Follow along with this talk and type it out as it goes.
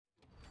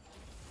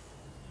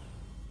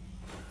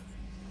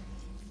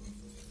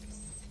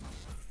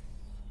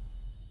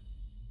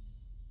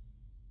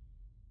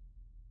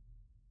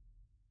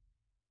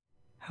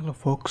Hello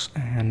folks,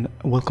 and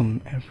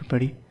welcome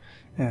everybody.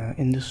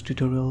 In this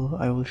tutorial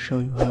I will show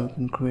you how you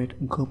can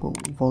create Gobo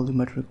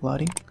volumetric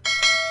lighting.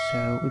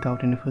 So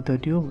without any further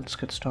ado, let's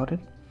get started.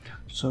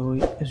 So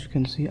as you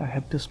can see, I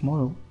have this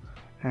model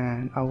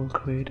and I will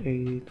create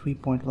a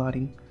 3-point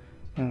lighting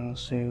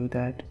so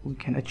that we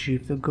can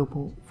achieve the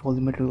Gobo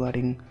volumetric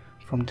lighting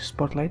from the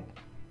spotlight.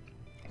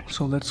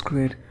 So let's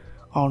create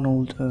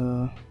Arnold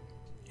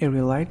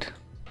area light.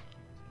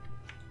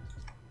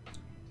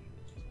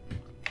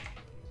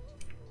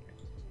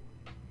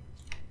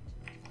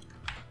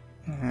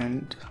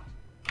 And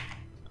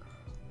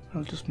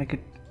I'll just make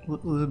it a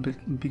little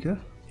bit bigger,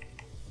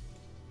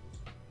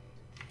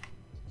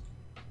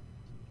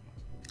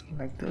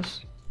 like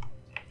this,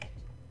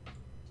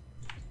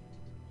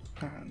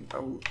 and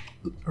I'll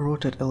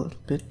rotate a little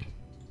bit,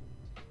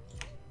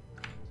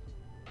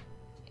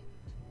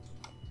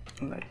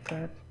 like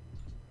that.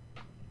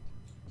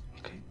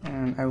 Okay,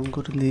 and I will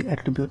go to the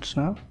attributes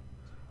now.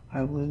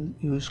 I will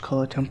use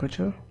color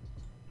temperature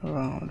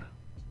around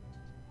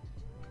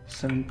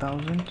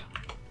 7000.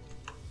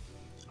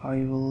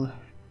 I will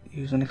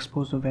use an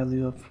exposure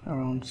value of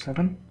around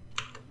 7,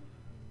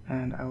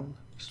 and I will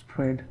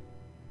spread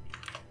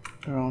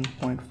around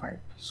 0.5.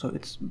 So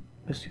it's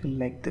basically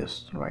like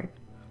this, right?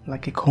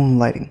 Like a cone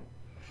lighting.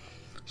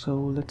 So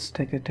let's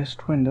take a test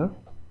render.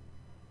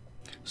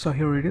 So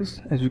here it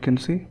is. As you can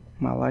see,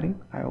 my lighting.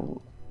 I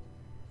will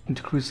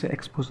decrease the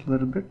exposure a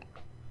little bit,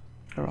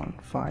 around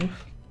 5.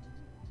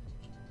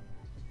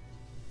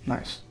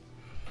 Nice.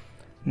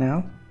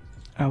 Now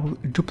I will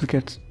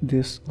duplicate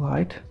this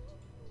light,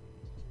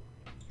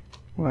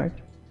 right,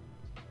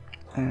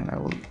 and I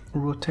will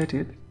rotate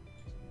it,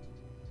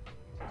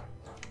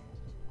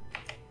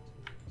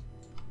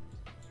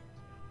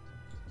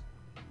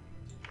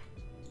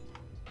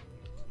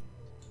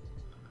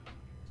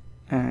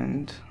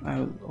 and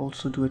I will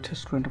also do a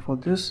test render for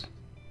this.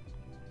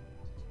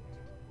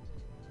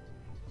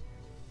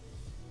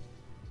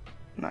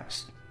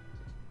 Nice.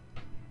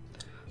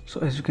 So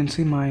as you can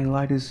see, my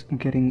light is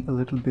getting a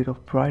little bit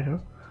of brighter,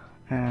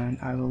 and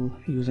I will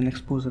use an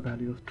exposure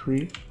value of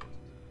 3,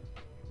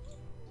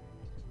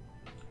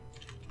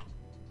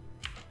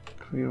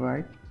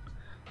 right,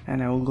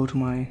 and I will go to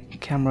my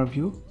camera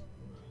view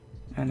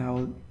and I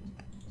will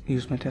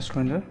use my test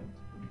render.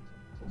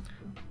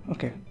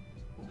 Okay,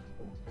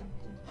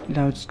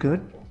 now it's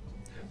good.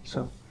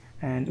 So,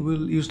 and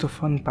we'll use the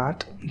fun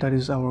part, that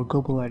is our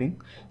Gobo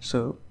lighting.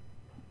 So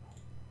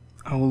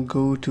I will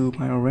go to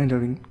my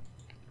rendering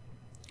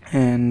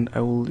and I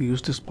will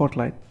use the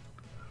spotlight,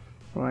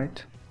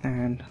 right,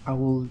 and I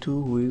will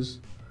use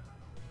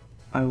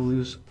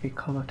a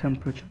color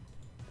temperature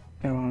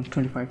around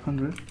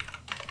 2500,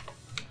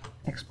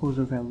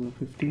 exposure value of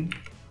 15,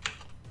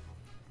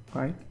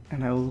 right,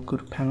 and I will go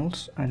to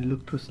panels and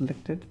look to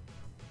selected,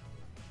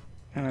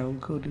 and I will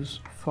go this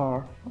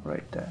far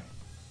right there,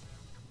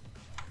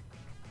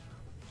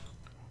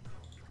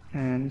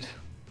 and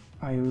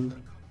I will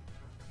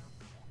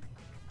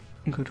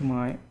go to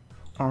my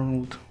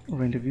Arnold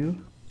render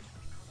view,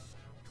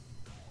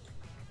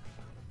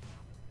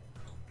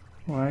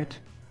 right,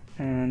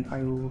 and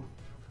I will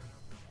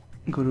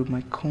go to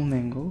my cone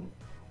angle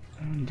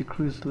and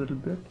decrease a little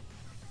bit,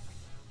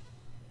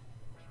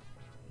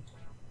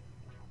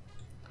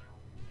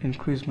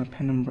 increase my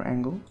penumbra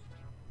angle,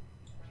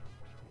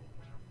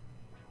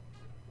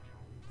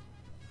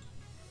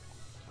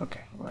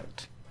 okay,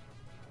 right.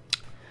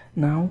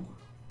 Now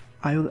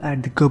I will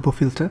add the Gobo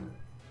filter.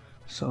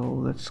 So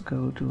let's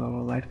go to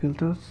our light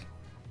filters,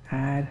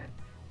 add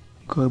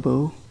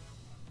Gobo,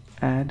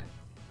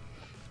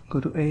 go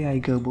to AI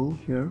Gobo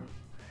here,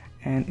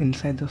 and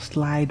inside the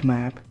slide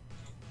map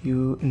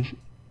you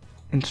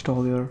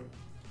install your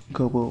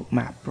Gobo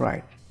map,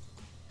 right.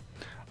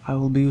 I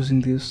will be using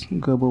this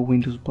Gobo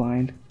Windows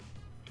blind,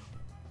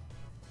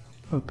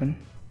 open,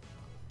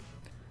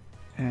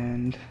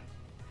 and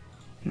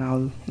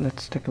now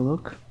let's take a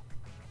look.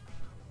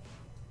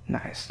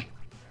 Nice.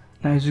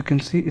 Now as you can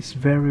see, it's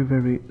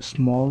very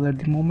small at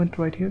the moment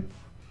right here.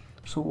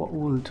 So what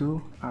we'll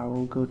do, I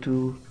will go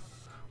to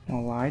my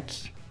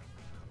lights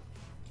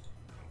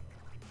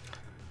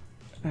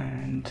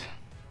and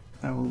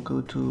I will go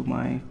to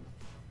my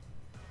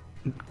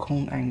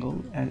cone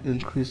angle and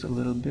increase a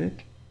little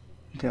bit.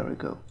 There we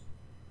go.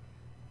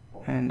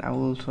 And I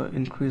will also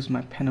increase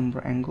my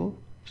penumbra angle,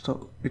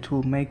 so it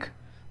will make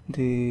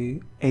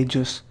the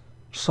edges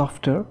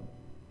softer,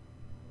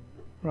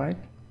 right.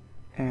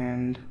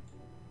 And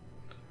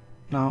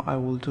now I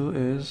will do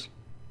is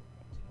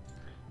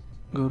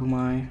go to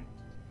my,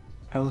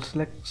 I will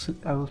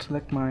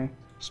select my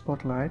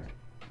spotlight,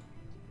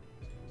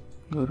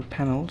 go to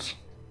panels,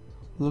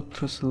 look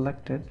to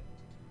selected,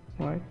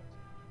 right,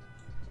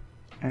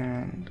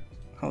 and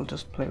I'll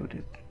just play with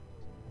it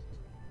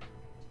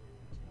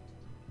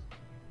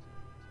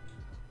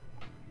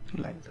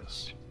like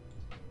this.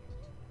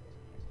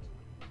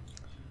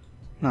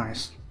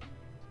 Nice,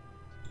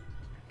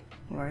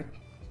 right.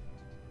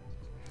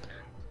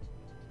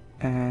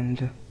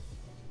 And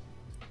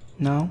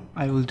now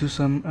I will do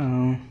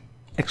some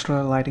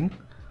extra lighting.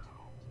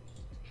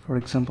 For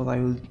example, I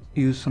will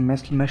use some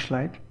mesh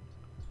light.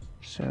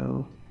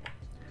 So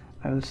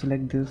I will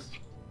select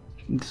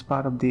this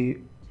part of the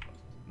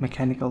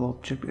mechanical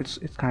object.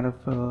 It's kind of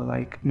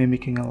like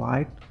mimicking a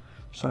light.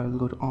 So I will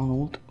go to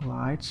Arnold,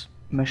 lights,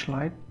 mesh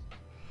light,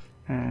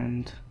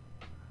 and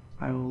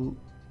I will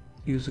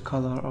use a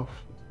color of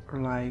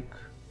like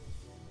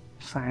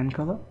cyan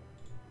color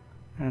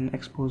and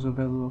exposure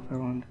value of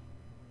around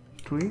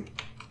 3.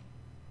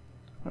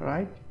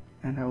 Alright,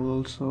 and I will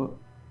also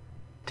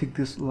tick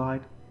this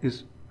light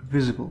is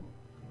visible,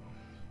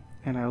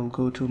 and I will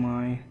go to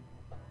my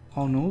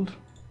Arnold,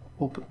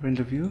 open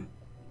render view,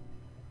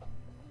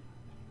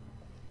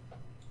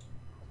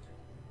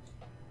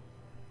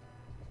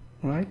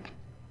 right,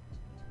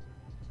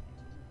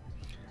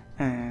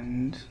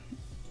 and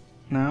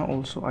now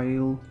also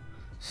I'll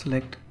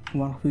select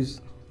one of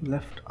his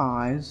left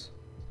eyes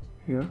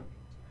here,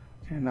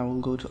 and I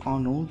will go to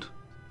Arnold,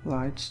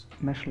 lights,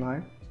 mesh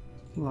light,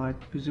 light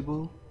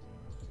visible,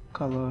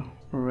 color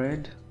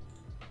red,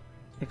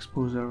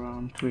 exposure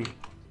around 3.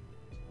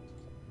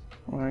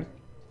 Right,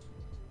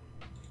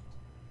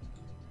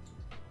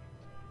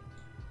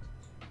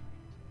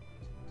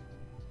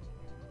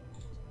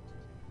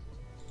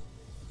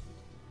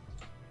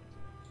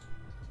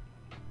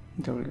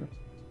 there we go.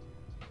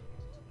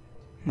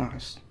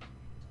 Nice.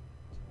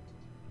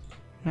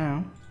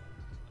 Now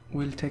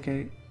we'll take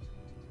a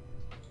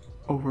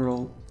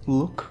overall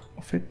look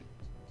of it.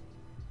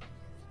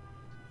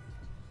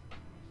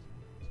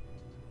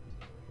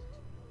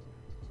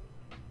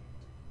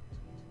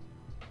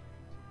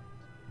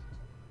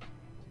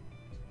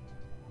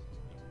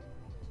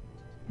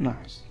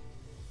 Nice.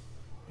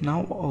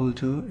 Now what I'll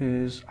do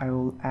is I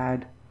will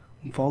add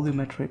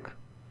volumetric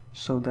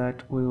so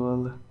that we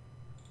will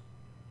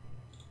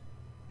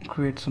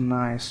create some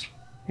nice,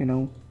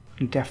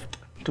 depth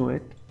to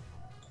it.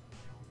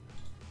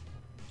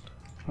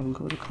 I will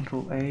go to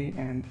Control A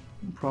and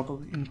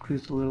probably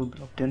increase a little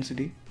bit of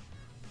density.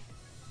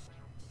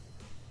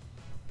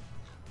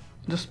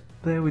 Just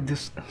play with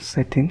these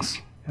settings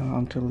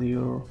until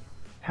you're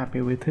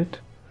happy with it.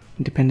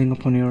 Depending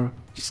upon your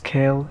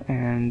scale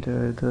and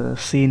the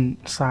scene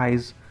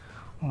size,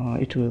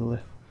 it will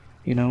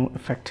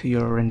affect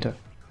your render.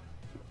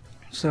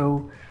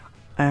 So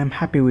I am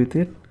happy with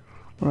it,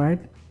 right?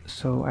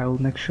 So I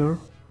will make sure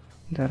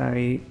that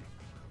I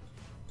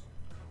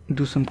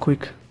do some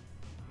quick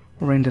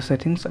render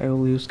settings. I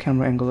will use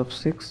camera angle of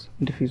 6,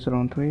 diffuser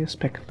on 3,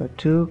 specular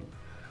 2,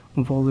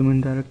 volume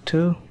indirect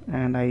 2,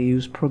 and I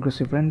use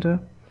progressive render.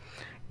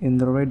 In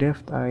the ray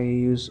depth I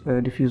use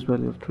a diffuse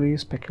value of 3,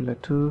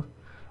 specular 2.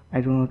 I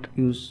do not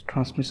use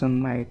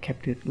transmission, I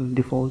kept it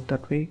default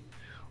that way,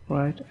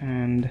 right?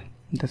 And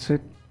that's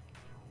it.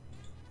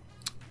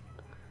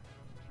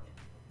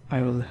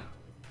 I will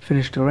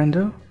finish the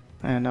render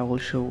and I will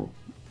show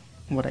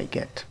what I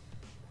get.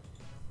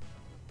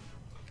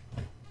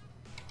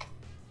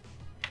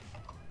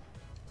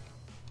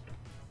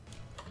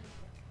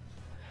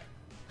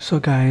 So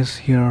guys,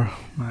 here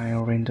my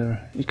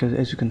render, because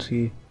as you can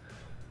see,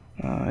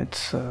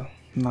 it's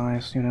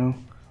nice,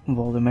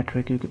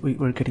 volumetric.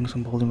 We're getting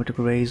some volumetric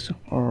rays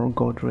or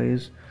God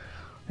rays,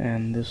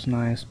 and this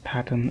nice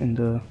pattern in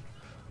the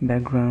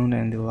background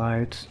and the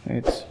lights.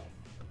 It's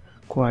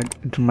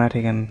quite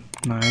dramatic and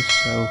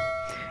nice. So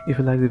if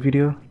you like the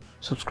video,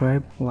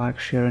 subscribe, like,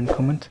 share and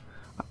comment.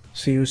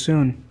 See you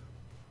soon.